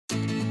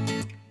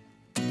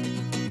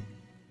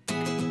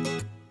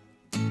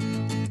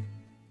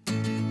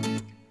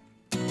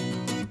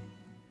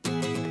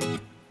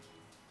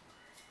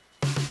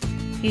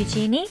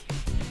Eugenie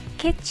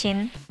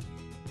Kitchen.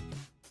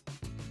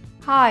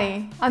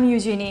 Hi, I'm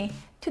Eugenie.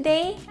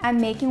 Today I'm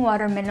making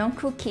watermelon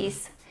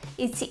cookies.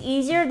 It's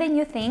easier than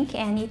you think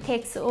and it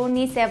takes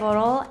only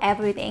several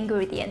everyday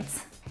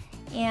ingredients.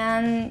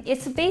 And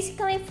it's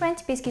basically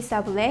French biscuit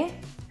sablé,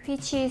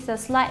 which is a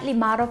slightly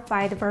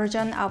modified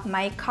version of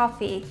my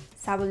coffee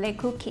sablé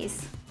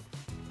cookies.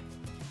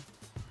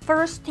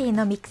 First, in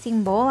a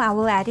mixing bowl, I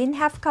will add in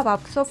half cup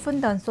of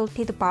softened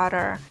unsalted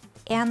butter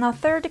and a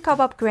third cup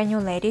of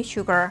granulated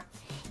sugar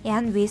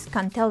and whisk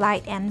until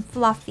light and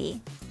fluffy.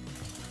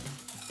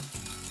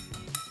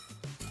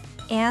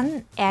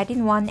 And add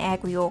in 1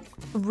 egg yolk.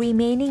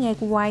 Remaining egg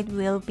white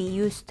will be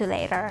used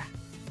later.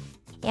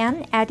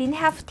 And add in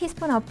half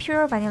teaspoon of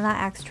pure vanilla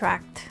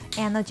extract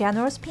and a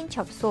generous pinch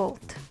of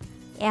salt.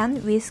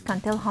 And whisk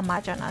until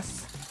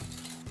homogeneous.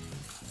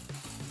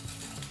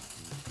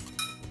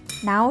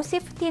 Now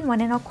sift in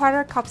 1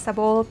 1/4 cups of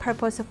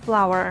all-purpose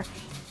flour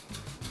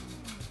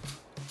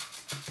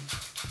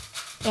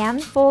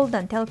and fold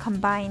until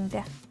combined.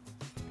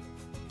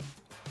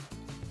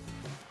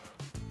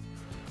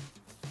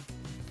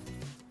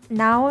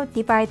 Now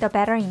divide the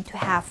batter into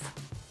half.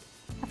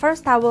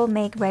 First, I will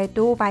make red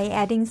dough by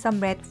adding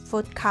some red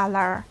food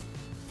color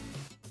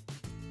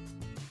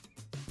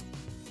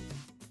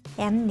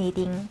and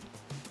kneading.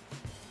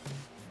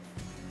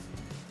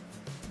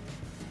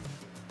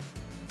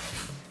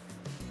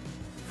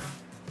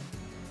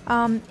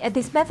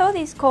 This method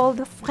is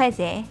called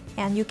fraise,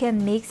 and you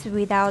can mix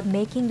without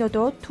making the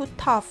dough too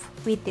tough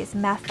with this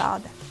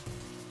method.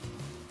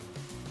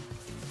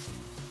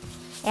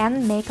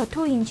 And make a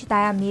 2-inch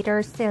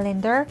diameter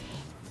cylinder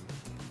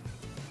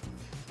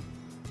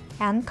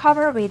and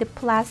cover with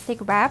plastic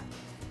wrap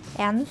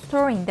and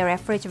store in the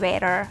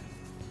refrigerator.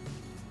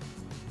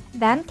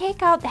 Then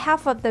take out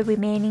half of the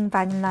remaining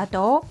vanilla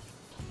dough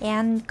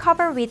and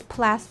cover with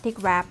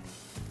plastic wrap.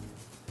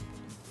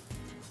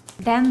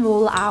 Then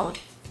roll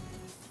out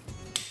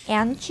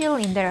and chill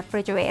in the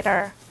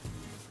refrigerator.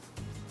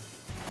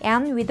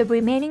 And with the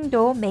remaining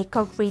dough, make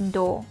a green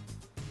dough.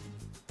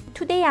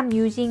 Today I'm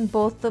using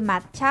both the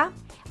matcha,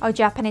 a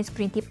Japanese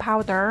green tea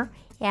powder,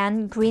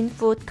 and green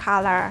food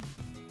color.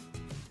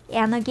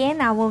 And again,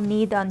 I will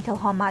knead until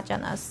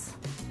homogeneous.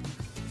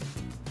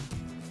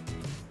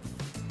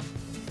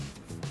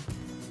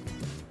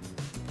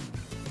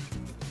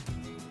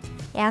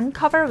 And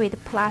cover with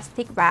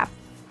plastic wrap.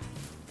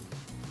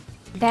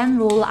 Then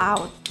roll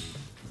out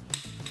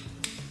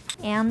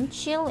and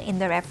chill in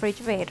the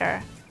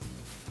refrigerator.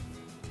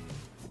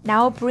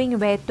 Now bring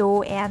red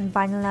dough and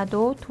vanilla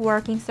dough to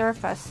working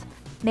surface.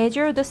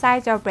 Measure the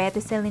size of red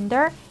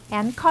cylinder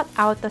and cut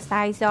out the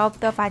size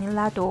of the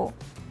vanilla dough.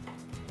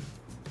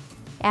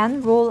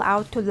 And roll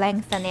out to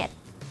lengthen it.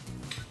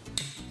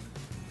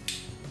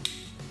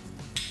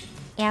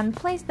 And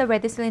place the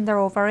red cylinder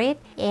over it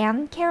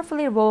and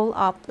carefully roll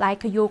up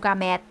like a yoga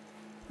mat.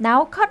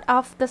 Now cut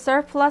off the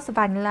surplus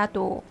vanilla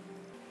dough.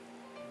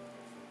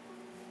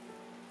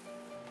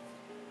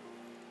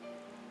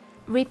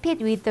 Repeat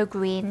with the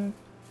green.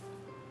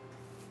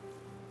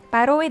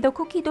 By the way, the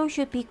cookie dough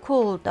should be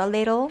cooled a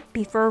little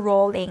before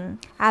rolling,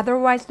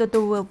 otherwise the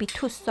dough will be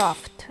too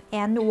soft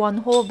and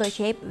won't hold the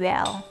shape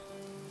well.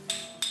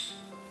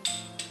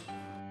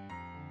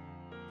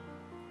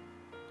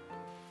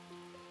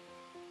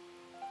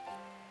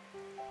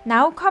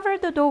 Now cover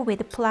the dough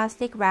with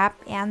plastic wrap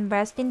and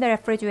rest in the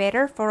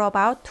refrigerator for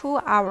about 2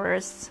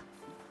 hours.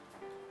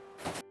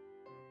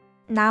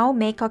 Now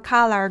make a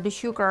colored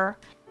sugar.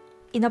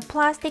 In a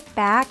plastic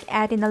bag,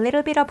 add in a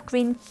little bit of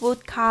green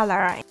food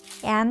color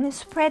and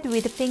spread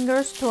with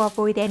fingers to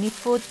avoid any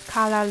food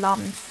color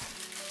lumps.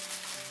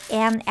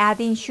 And add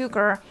in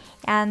sugar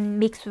and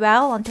mix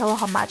well until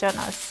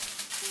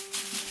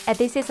homogeneous.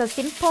 This is a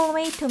simple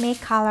way to make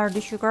colored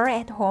sugar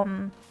at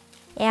home.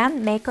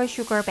 And make a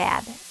sugar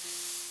bed.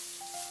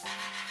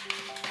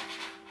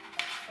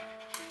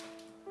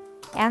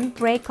 And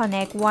break an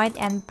egg white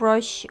and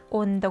brush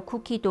on the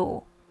cookie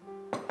dough.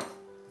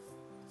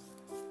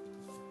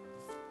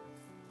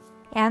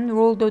 And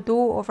roll the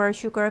dough over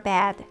sugar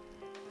bed.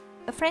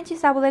 French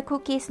sablé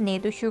cookies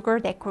need sugar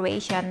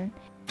decoration.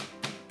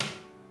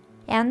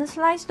 And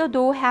slice the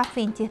dough ½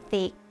 inch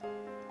thick.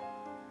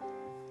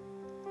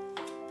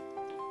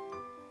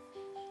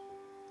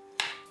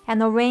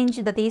 And arrange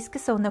the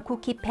discs on a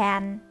cookie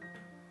pan.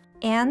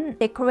 And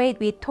decorate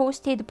with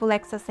toasted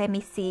black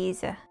sesame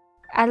seeds.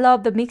 I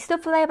love the mixed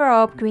flavor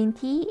of green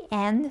tea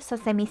and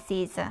sesame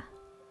seeds.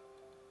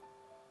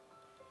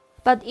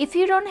 But if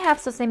you don't have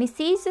sesame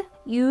seeds,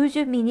 use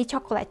mini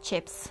chocolate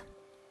chips.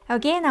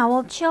 Again, I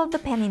will chill the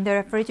pan in the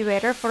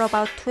refrigerator for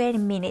about 20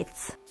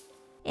 minutes.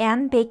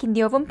 And bake in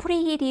the oven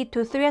preheated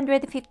to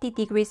 350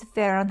 degrees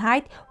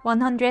Fahrenheit,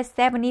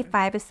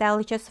 175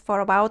 Celsius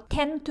for about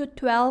 10 to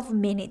 12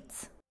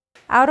 minutes.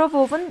 Out of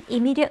oven,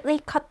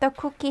 immediately cut the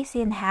cookies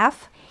in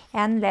half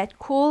and let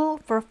cool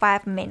for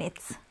 5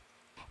 minutes.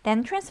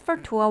 Then transfer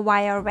to a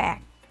wire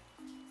rack.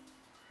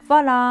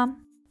 Voila!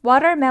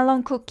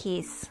 Watermelon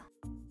cookies.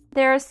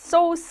 They're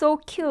so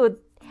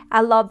cute. I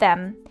love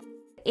them.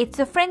 It's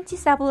a French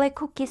sablé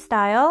cookie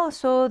style,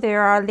 so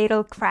there are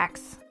little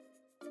cracks.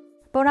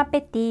 Bon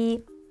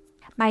appétit!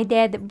 My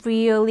dad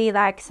really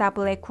likes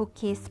sablé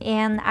cookies,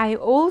 and I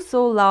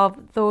also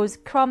love those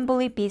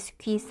crumbly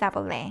biscuit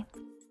sablé.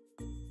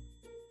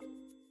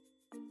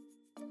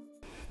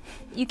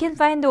 You can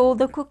find all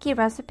the cookie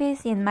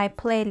recipes in my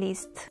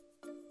playlist.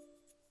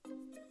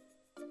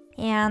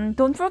 And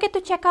don't forget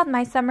to check out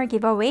my summer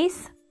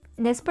giveaways,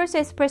 Nespresso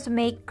Espresso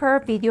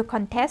Maker video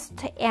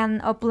contest,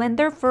 and a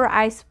blender for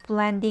ice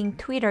blending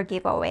Twitter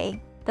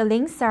giveaway. The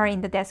links are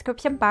in the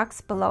description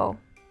box below.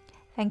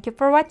 Thank you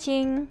for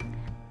watching.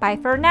 Bye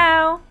for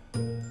now!